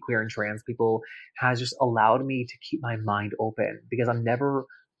so many queer and trans people has just allowed me to keep my mind open because I'm never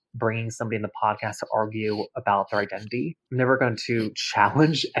bringing somebody in the podcast to argue about their identity. I'm never going to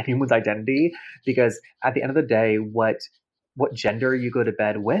challenge anyone's identity because at the end of the day, what gender you go to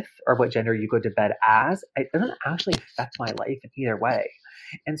bed with or what gender you go to bed as, it doesn't actually affect my life in either way.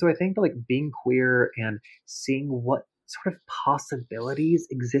 And so I think that like being queer and seeing what sort of possibilities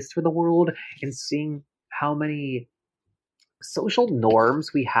exist for the world and seeing how many social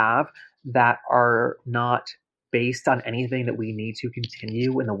norms we have that are not based on anything that we need to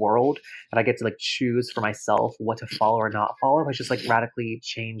continue in the world, that I get to like choose for myself what to follow or not follow, has just like radically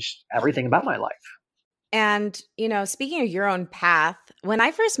changed everything about my life. And, speaking of your own path, when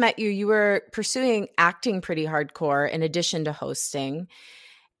I first met you, you were pursuing acting pretty hardcore in addition to hosting.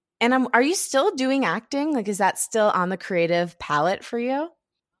 And are you still doing acting? Like, is that still on the creative palette for you?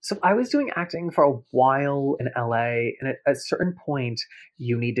 So I was doing acting for a while in LA, and at a certain point,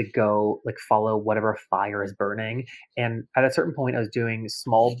 you need to go like follow whatever fire is burning. And at a certain point, I was doing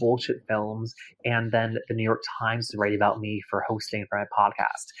small bullshit films, and then the New York Times is writing about me for hosting for my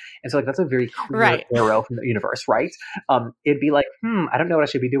podcast. And so like that's a very clear Right. arrow from the universe, right? It'd be like, I don't know what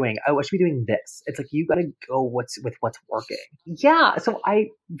I should be doing. Oh, I should be doing this. It's like you got to go what's working. Yeah. So I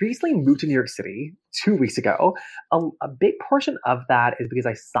recently moved to New York City 2 weeks ago. A big portion of that is because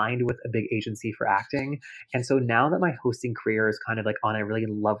I signed with a big agency for acting. And so now that my hosting career is kind of like on a really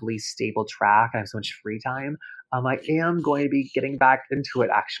lovely, stable track, I have so much free time, I am going to be getting back into it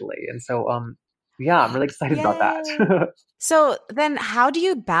actually. And so, yeah, I'm really excited about that. So then how do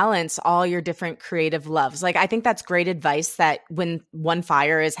you balance all your different creative loves? Like, I think that's great advice that when one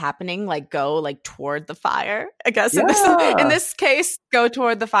fire is happening, like go like toward the fire, I guess in this case, go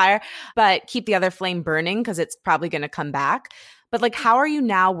toward the fire, but keep the other flame burning because it's probably going to come back. But like, how are you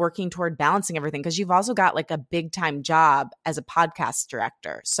now working toward balancing everything? Because you've also got like a big time job as a podcast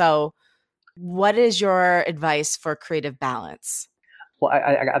director. So what is your advice for creative balance? Well,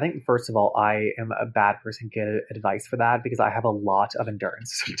 I think first of all, I am a bad person to get advice for that because I have a lot of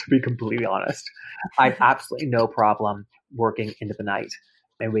endurance, to be completely honest. I have absolutely no problem working into the night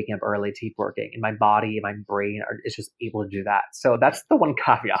and waking up early to keep working. And my body and my brain is just able to do that. So that's the one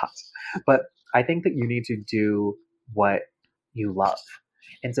caveat. But I think that you need to do what you love.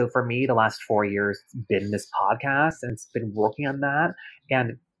 And so for me, the last 4 years, it's been this podcast and it's been working on that.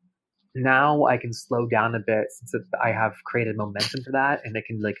 And now I can slow down a bit since I have created momentum for that, and it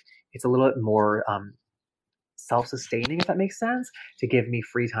can like it's a little bit more self-sustaining, if that makes sense, to give me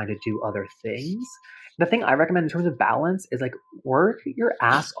free time to do other things. The thing I recommend in terms of balance is like work your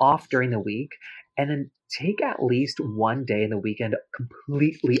ass off during the week, and then take at least one day in the weekend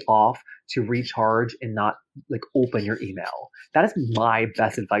completely off to recharge and not like open your email. That is my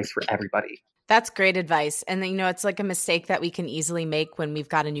best advice for everybody. That's great advice. And then, it's like a mistake that we can easily make when we've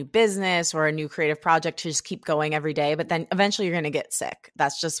got a new business or a new creative project to just keep going every day. But then eventually you're going to get sick.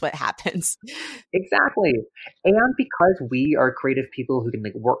 That's just what happens. Exactly. And because we are creative people who can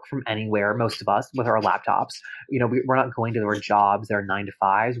like work from anywhere, most of us with our laptops, we're not going to our jobs, they're 9 to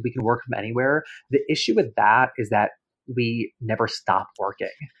 5s. We can work from anywhere. The issue with that is that we never stop working.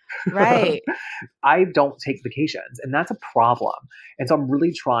 Right. I don't take vacations, and that's a problem. And so I'm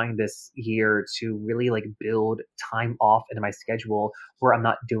really trying this year to really like build time off into my schedule where I'm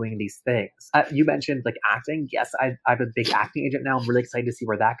not doing these things. You mentioned like acting. Yes, I have a big acting agent now. I'm really excited to see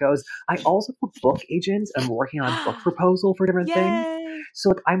where that goes. I also have a book agent. I'm working on a book proposal for different things. So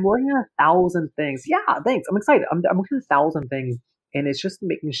like, I'm working on 1,000 things. Yeah, thanks. I'm excited. I'm working on 1,000 things. And it's just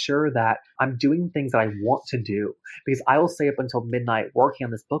making sure that I'm doing things that I want to do, because I will stay up until midnight working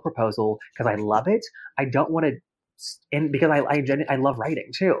on this book proposal because I love it. I don't want to, and because I love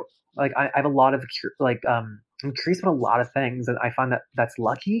writing too. Like I have a lot of I'm curious about a lot of things, and I find that that's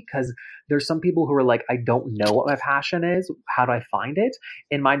lucky because there's some people who are like, I don't know what my passion is. How do I find it?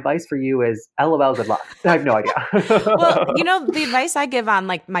 And my advice for you is, LOL, good luck. I have no idea. Well, the advice I give on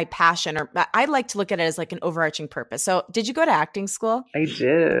like my passion, or I like to look at it as like an overarching purpose. So did you go to acting school? I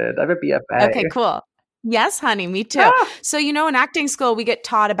did. I have a BFA. Okay, cool. Yes, honey, me too. Ah! So, in acting school, we get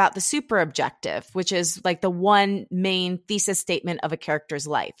taught about the super objective, which is like the one main thesis statement of a character's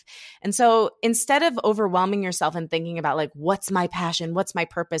life. And so instead of overwhelming yourself and thinking about like, what's my passion? What's my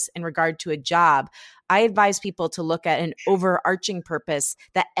purpose in regard to a job? I advise people to look at an overarching purpose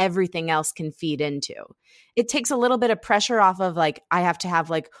that everything else can feed into. It takes a little bit of pressure off of like, I have to have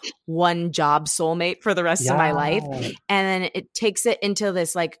like one job soulmate for the rest of my life. And then it takes it into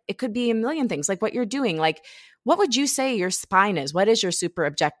this, like, it could be a million things, like what you're doing. Like, what would you say your spine is? What is your super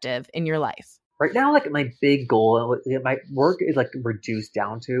objective in your life? right now, like my big goal, my work is like reduced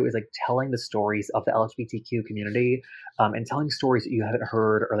down to is like telling the stories of the LGBTQ community, and telling stories that you haven't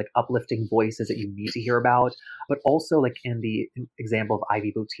heard or like uplifting voices that you need to hear about. But also, like in the example of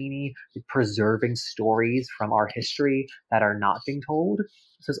Ivy Botini, like preserving stories from our history that are not being told.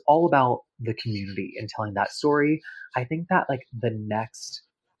 So it's all about the community and telling that story. I think that like the next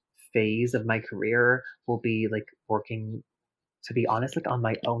phase of my career will be like working, to be honest, like on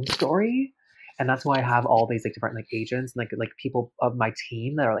my own story. And that's why I have all these like different like agents and like people of my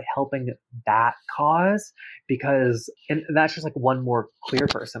team that are like helping that cause, because and that's just like one more queer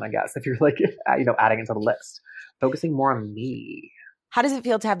person, I guess, if you're like adding into the list, focusing more on me. How does it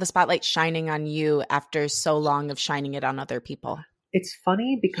feel to have the spotlight shining on you after so long of shining it on other people? It's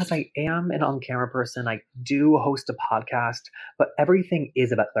funny because I am an on-camera person. I do host a podcast, but everything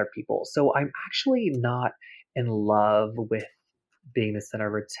is about other people. So I'm actually not in love with being the center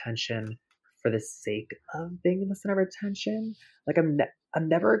of attention for the sake of being the center of attention. Like I'm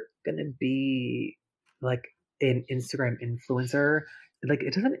never gonna be like an Instagram influencer. Like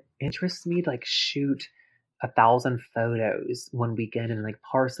it doesn't interest me to like shoot 1,000 photos one weekend and like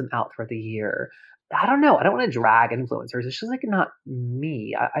parse them out for the year. I don't know. I don't want to drag influencers. It's just like not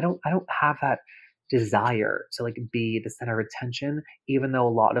me. I don't have that desire to like be the center of attention, even though a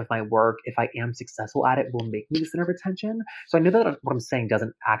lot of my work, if I am successful at it, will make me the center of attention. So I know that what I'm saying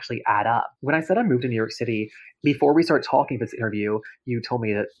doesn't actually add up. When I said I moved to New York City, before we started talking for this interview, you told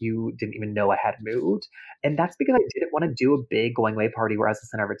me that you didn't even know I had moved. And that's because I didn't want to do a big going away party where I was the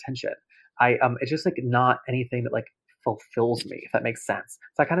center of attention. It's just like not anything that like fulfills me, if that makes sense.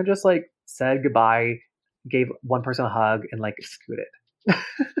 So I kind of just like said goodbye, gave one person a hug, and like scooted.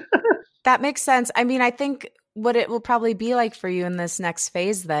 That makes sense. I mean, I think what it will probably be like for you in this next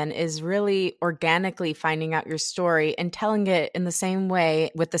phase then is really organically finding out your story and telling it in the same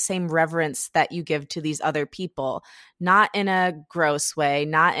way with the same reverence that you give to these other people, not in a gross way,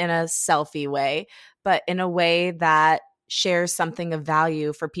 not in a selfie way, but in a way that shares something of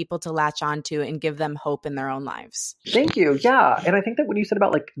value for people to latch onto and give them hope in their own lives. Thank you. Yeah. And I think that when you said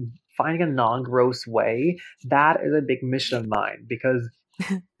about like finding a non-gross way, that is a big mission of mine, because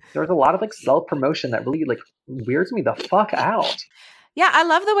there's a lot of like self-promotion that really like weirds me the fuck out. Yeah, I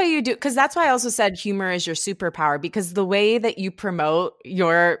love the way you do, because that's why I also said humor is your superpower, because the way that you promote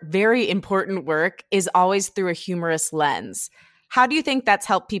your very important work is always through a humorous lens. How do you think that's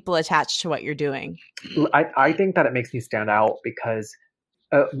helped people attach to what you're doing? I think that it makes me stand out because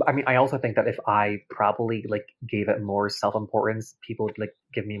I mean, I also think that if I probably like gave it more self-importance, people would like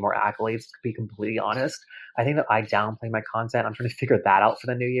give me more accolades, to be completely honest. I think that I downplay my content. I'm trying to figure that out for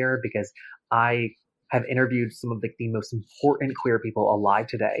the new year, because I have interviewed some of like the most important queer people alive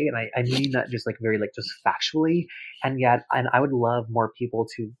today. And I mean that just like very like just factually. And I would love more people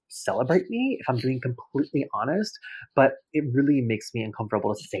to celebrate me, if I'm being completely honest, but it really makes me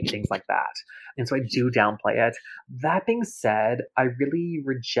uncomfortable to say things like that. And so I do downplay it. That being said, I really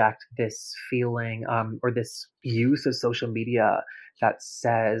reject this feeling, or this use of social media that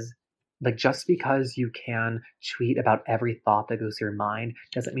says, like, just because you can tweet about every thought that goes through your mind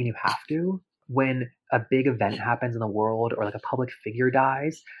doesn't mean you have to. When a big event happens in the world, or like a public figure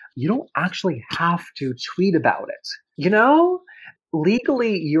dies, you don't actually have to tweet about it. You know?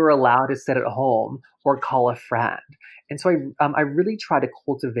 Legally, you're allowed to sit at home or call a friend. And so I really try to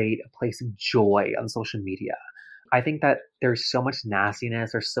cultivate a place of joy on social media. I think that there's so much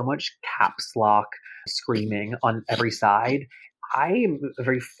nastiness, there's so much caps lock screaming on every side. I am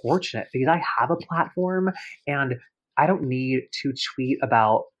very fortunate because I have a platform, and I don't need to tweet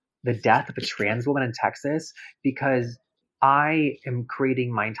about the death of a trans woman in Texas, because I am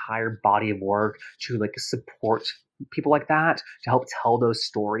creating my entire body of work to like support people like that, to help tell those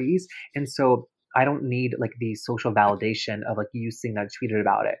stories. And so I don't need like the social validation of like you seeing that I tweeted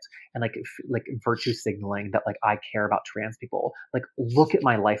about it, and like virtue signaling that like I care about trans people. Like, look at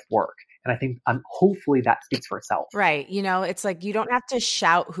my life work. And I think hopefully that speaks for itself. Right. You know, it's like you don't have to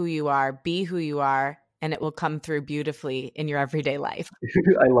shout who you are, be who you are, and it will come through beautifully in your everyday life.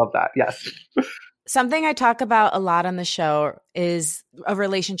 I love that. Yes. Something I talk about a lot on the show is a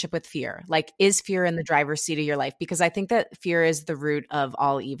relationship with fear. Like, is fear in the driver's seat of your life? Because I think that fear is the root of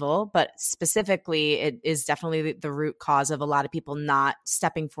all evil, but specifically, it is definitely the root cause of a lot of people not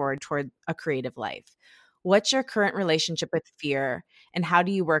stepping forward toward a creative life. What's your current relationship with fear, and how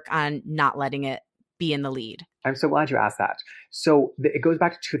do you work on not letting it be in the lead? I'm so glad you asked that. So it goes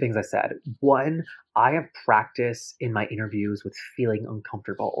back to two things I said. One, I have practice in my interviews with feeling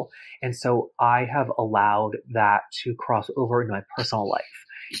uncomfortable. And so I have allowed that to cross over into my personal life.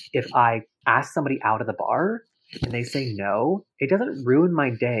 If I ask somebody out at the bar and they say no, it doesn't ruin my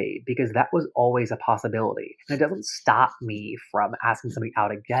day because that was always a possibility. And it doesn't stop me from asking somebody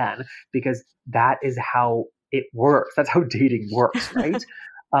out again because that is how it works. That's how dating works, right?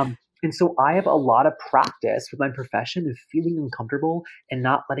 And so I have a lot of practice with my profession of feeling uncomfortable and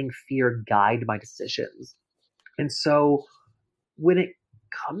not letting fear guide my decisions. And so when it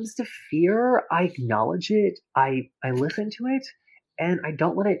comes to fear, I acknowledge it, I listen to it, and I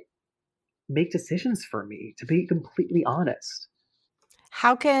don't let it make decisions for me, to be completely honest.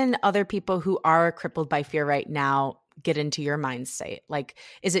 How can other people who are crippled by fear right now get into your mind state? Like,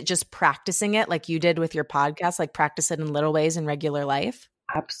 is it just practicing it like you did with your podcast, like practice it in little ways in regular life?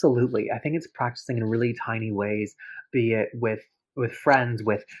 Absolutely. I think it's practicing in really tiny ways, be it with friends,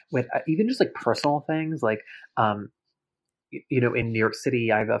 with even just like personal things like um in New York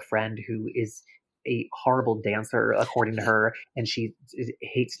City, I have a friend who is a horrible dancer, according to her, and she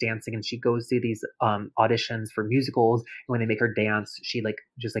hates dancing, and she goes to these auditions for musicals. And when they make her dance, she like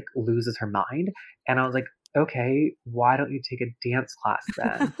just like loses her mind. And I was like, okay, why don't you take a dance class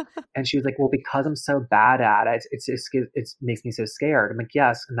then? And she was like, well, because I'm so bad at it, it makes me so scared. I'm like,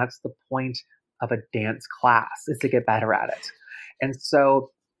 yes, and that's the point of a dance class is to get better at it. And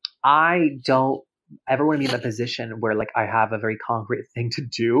so I don't ever want to be in that position where like I have a very concrete thing to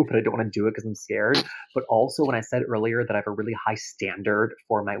do, but I don't want to do it because I'm scared. But also when I said earlier that I have a really high standard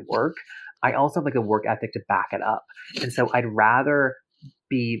for my work, I also have like a work ethic to back it up. And so I'd rather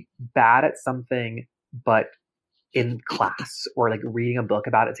be bad at something, but in class or like reading a book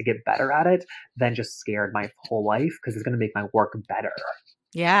about it to get better at it than just scared my whole life because it's going to make my work better.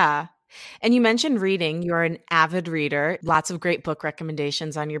 Yeah. And you mentioned reading. You're an avid reader, lots of great book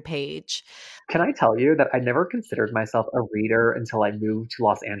recommendations on your page. Can I tell you that I never considered myself a reader until I moved to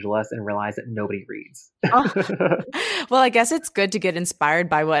Los Angeles and realized that nobody reads? Oh, well, I guess it's good to get inspired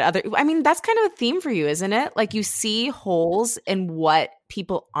by what I mean, that's kind of a theme for you, isn't it? Like you see holes in what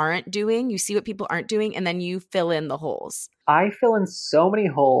people aren't doing, you see what people aren't doing, and then you fill in the holes. I fill in so many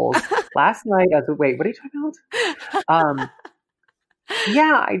holes. Last night, I was like, wait, what are you talking about?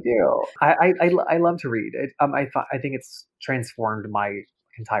 Yeah, I do. I love to read. I think it's transformed my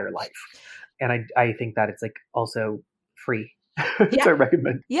entire life, and I think that it's like also free. Yeah. So I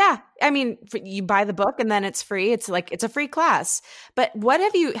recommend. Yeah. I mean, you buy the book and then it's free. It's like it's a free class. But what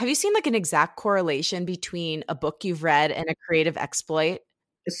have you seen like an exact correlation between a book you've read and a creative exploit?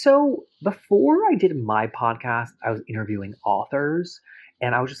 So before I did my podcast, I was interviewing authors,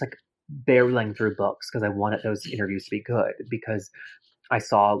 and I was just like barreling through books because I wanted those interviews to be good because I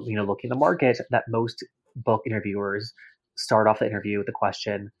saw, looking at the market, that most book interviewers start off the interview with the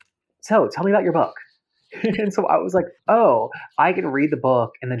question, so tell me about your book. And so I was like, oh, I can read the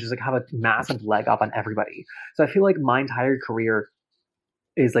book and then just like have a massive leg up on everybody. So I feel like my entire career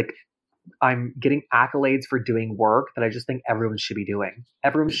is like I'm getting accolades for doing work that I just think everyone should be doing.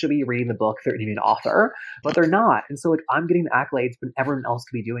 Everyone should be reading the book if they're even an author, but they're not. And so like I'm getting the accolades, but everyone else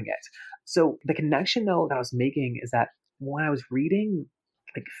could be doing it. So the connection though that I was making is that when I was reading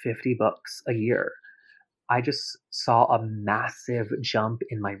like 50 books a year, I just saw a massive jump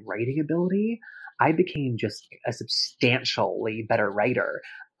in my writing ability. I became just a substantially better writer.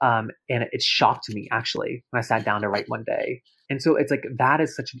 And it shocked me actually when I sat down to write one day. And so it's like that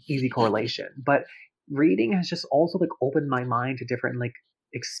is such an easy correlation. But reading has just also like opened my mind to different like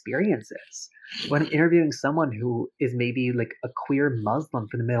experiences. When I'm interviewing someone who is maybe like a queer Muslim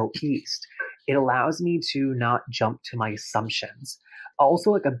from the Middle East, it allows me to not jump to my assumptions.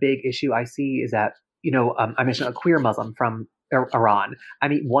 Also, like a big issue I see is that I mentioned a queer Muslim from Iran. I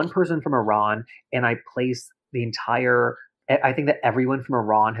meet one person from Iran, and I place the entire. I think that everyone from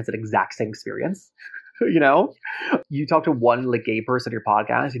Iran has an exact same experience. You talk to one like gay person on your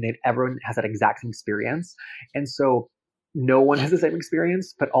podcast, and everyone has that exact same experience, and so no one has the same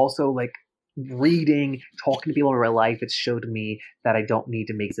experience. But also, like reading, talking to people in real life, it showed me that I don't need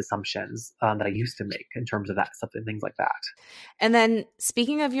to make assumptions that I used to make in terms of that stuff and things like that. And then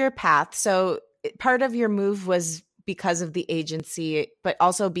speaking of your path, so part of your move was because of the agency, but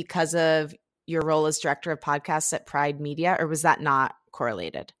also because of your role as director of podcasts at Pride Media, or was that not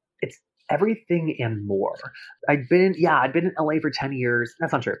correlated? It's everything and more. I'd been in LA for 10 years.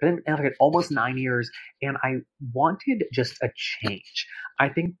 That's not true. I've been in LA for almost 9 years, and I wanted just a change. I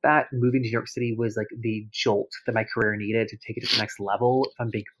think that moving to New York City was like the jolt that my career needed to take it to the next level, if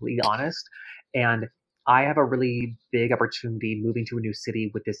I'm being completely honest. And I have a really big opportunity moving to a new city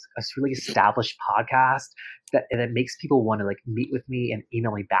with this a really established podcast that makes people want to like meet with me and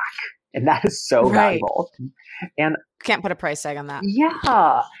email me back. And that is so Right. valuable. And Can't put a price tag on that.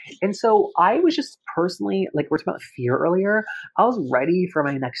 yeah. And so I was just personally, like we were talking about fear earlier, I was ready for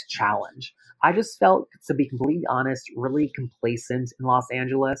my next challenge. I just felt, to be completely honest, really complacent in Los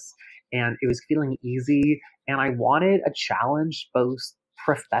Angeles, and it was feeling easy. And I wanted a challenge both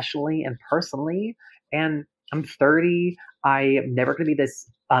professionally and personally. And I'm 30. I am never going to be this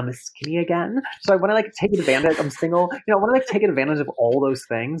skinny again. So I want to like take advantage. I'm single. I want to like take advantage of all those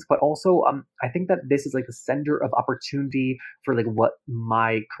things. But also, I think that this is like the center of opportunity for like what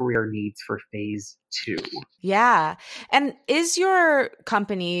my career needs for phase 2. Yeah. And is your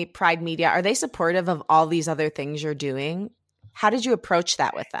company, Pride Media, are they supportive of all these other things you're doing? How did you approach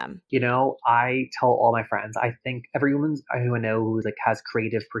that with them? I tell all my friends, I think everyone who I know who like has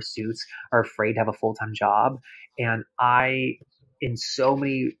creative pursuits are afraid to have a full-time job. And in so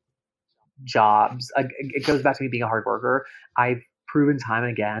many jobs, it goes back to me being a hard worker. I've proven time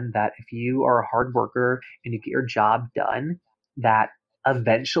and again that if you are a hard worker and you get your job done, that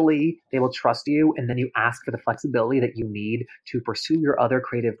eventually they will trust you, and then you ask for the flexibility that you need to pursue your other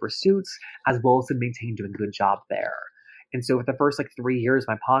creative pursuits as well as to maintain doing a good job there. And so for the first like 3 years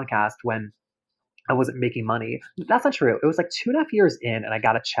of my podcast, when I wasn't making money. That's not true. It was like 2.5 years in, and I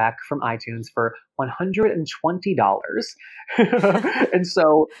got a check from iTunes for $120. And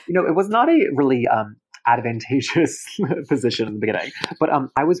so, it was not a really advantageous position in the beginning. But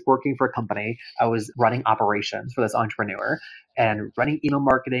I was working for a company. I was running operations for this entrepreneur and running email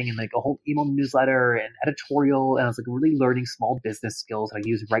marketing and like a whole email newsletter and editorial. And I was like really learning small business skills that I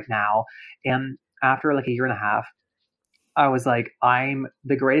use right now. And after like a year and a half, I was like, I'm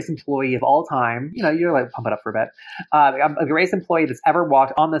the greatest employee of all time. You're like, pump it up for a bit. I'm the greatest employee that's ever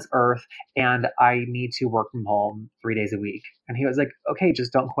walked on this earth, and I need to work from home 3 days a week. And he was like, okay,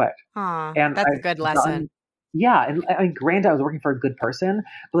 just don't quit. Aw, And that's a I've good done, lesson. yeah. And I mean, granted, I was working for a good person,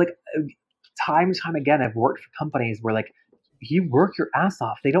 but like time and time again, I've worked for companies where like you work your ass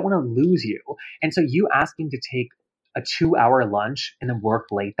off. They don't want to lose you. And so you asking to take a 2-hour lunch and then work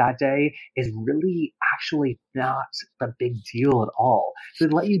late that day is really actually not a big deal at all. So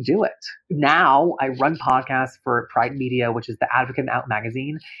they let you do it. Now I run podcasts for Pride Media, which is the Advocate and Out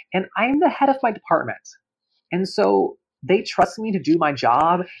magazine, and I'm the head of my department. And so they trust me to do my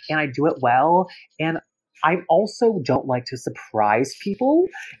job, and I do it well. And I also don't like to surprise people.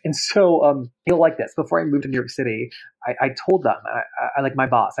 And so you'll like this. Before I moved to New York City, I told them, I like my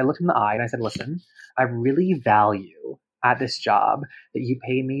boss, I looked him in the eye and I said, listen, I really value at this job that you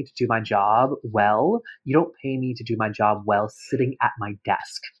pay me to do my job well. You don't pay me to do my job well sitting at my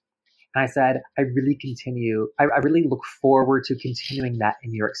desk. And I said, I really look forward to continuing that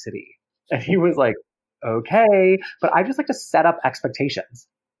in New York City. And he was like, okay, but I just like to set up expectations.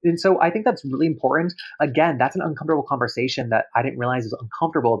 And so I think that's really important. Again, that's an uncomfortable conversation that I didn't realize was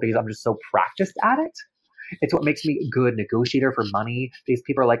uncomfortable because I'm just so practiced at it. It's what makes me a good negotiator for money. These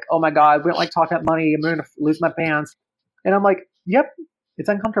people are like, oh my God, we don't like talking about money. I'm going to lose my pants. And I'm like, yep, it's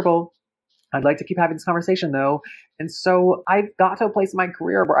uncomfortable. I'd like to keep having this conversation though. And so I've got to a place in my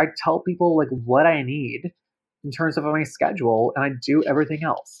career where I tell people like what I need in terms of my schedule, and I do everything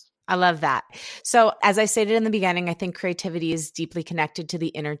else. I love that. So, as I stated in the beginning, I think creativity is deeply connected to the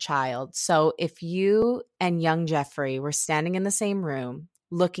inner child. So, if you and young Jeffrey were standing in the same room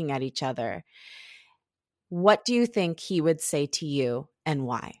looking at each other, what do you think he would say to you and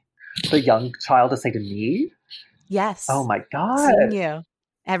why? The young child to say to me, oh Yes, my God. seeing you,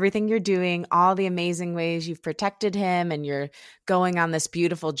 everything you're doing, all the amazing ways you've protected him and you're going on this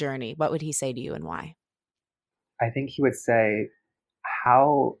beautiful journey, what would he say to you and why? I think he would say,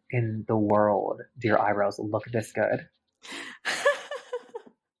 how in the world do your eyebrows look this good?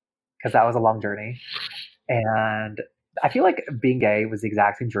 Because that was a long journey. And I feel like being gay was the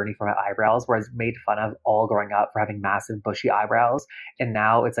exact same journey for my eyebrows, where I was made fun of all growing up for having massive bushy eyebrows. And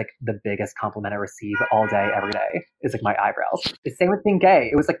now it's like the biggest compliment I receive all day, every day is like my eyebrows. The same with being gay.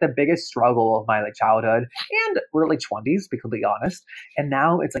 It was like the biggest struggle of my like childhood and early 20s, to be completely honest. And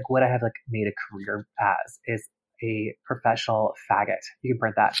now it's like what I have like made a career as is a professional faggot. You can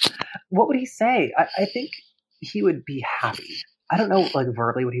print that. What would he say? I think he would be happy. I don't know, like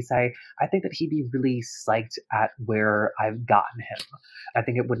verbally what he'd say. I think that he'd be really psyched at where I've gotten him. I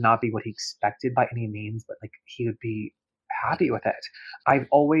think it would not be what he expected by any means, but like he would be happy with it. I've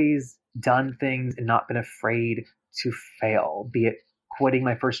always done things and not been afraid to fail, be it quitting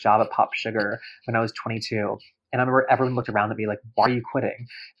my first job at Pop Sugar when I was 22. And I remember everyone looked around at me like, why are you quitting?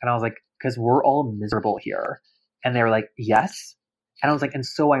 And I was like, because we're all miserable here. And they were like, yes. And I was like, and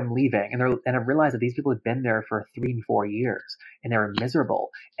so I'm leaving. And I realized that these people had been there for 3 and 4 years and they were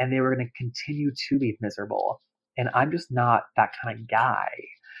miserable and they were going to continue to be miserable. And I'm just not that kind of guy.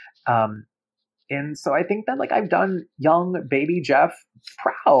 And so I think that like I've done young baby Jeff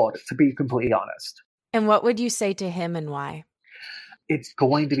proud, to be completely honest. And what would you say to him and why? It's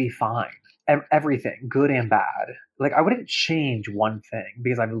going to be fine. Everything, good and bad. Like I wouldn't change one thing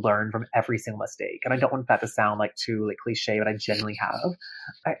because I've learned from every single mistake, and I don't want that to sound like too like cliche, but I genuinely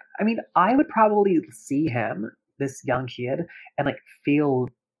have. I mean, I would probably see him, this young kid, and like feel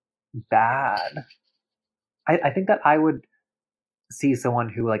bad. I think that I would see someone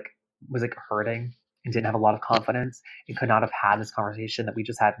who like was like hurting and didn't have a lot of confidence and could not have had this conversation that we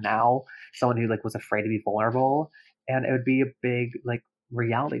just had now. Someone who like was afraid to be vulnerable, and it would be a big like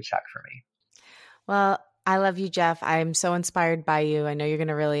reality check for me. Well, I love you, Jeff. I'm so inspired by you. I know you're going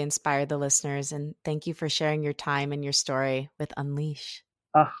to really inspire the listeners. And thank you for sharing your time and your story with Unleash.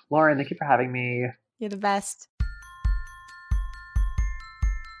 Oh, Lauren, thank you for having me. You're the best.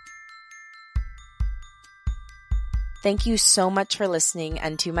 Thank you so much for listening,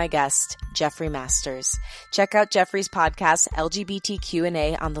 and to my guest, Jeffrey Masters. Check out Jeffrey's podcast,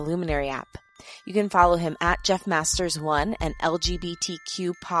 LGBTQ&A, on the Luminary app. You can follow him at Jeff Masters1 and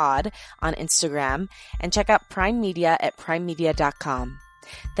LGBTQ Pod on Instagram, and check out Prime Media at primemedia.com.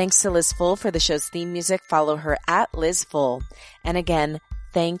 Thanks to Liz Full for the show's theme music. Follow her at Liz Full. And again,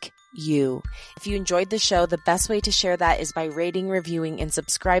 thank you. If you enjoyed the show, the best way to share that is by rating, reviewing, and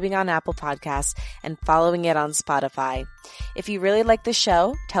subscribing on Apple Podcasts and following it on Spotify. If you really like the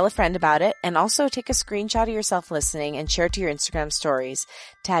show, tell a friend about it, and also take a screenshot of yourself listening and share it to your Instagram stories.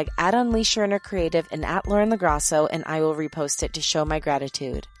 Tag at Unleash Your Inner Creative and at Lauren LaGrasso, and I will repost it to show my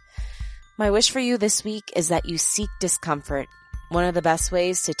gratitude. My wish for you this week is that you seek discomfort. One of the best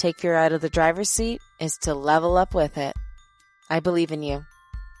ways to take fear out of the driver's seat is to level up with it. I believe in you.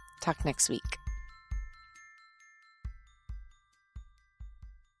 Talk next week.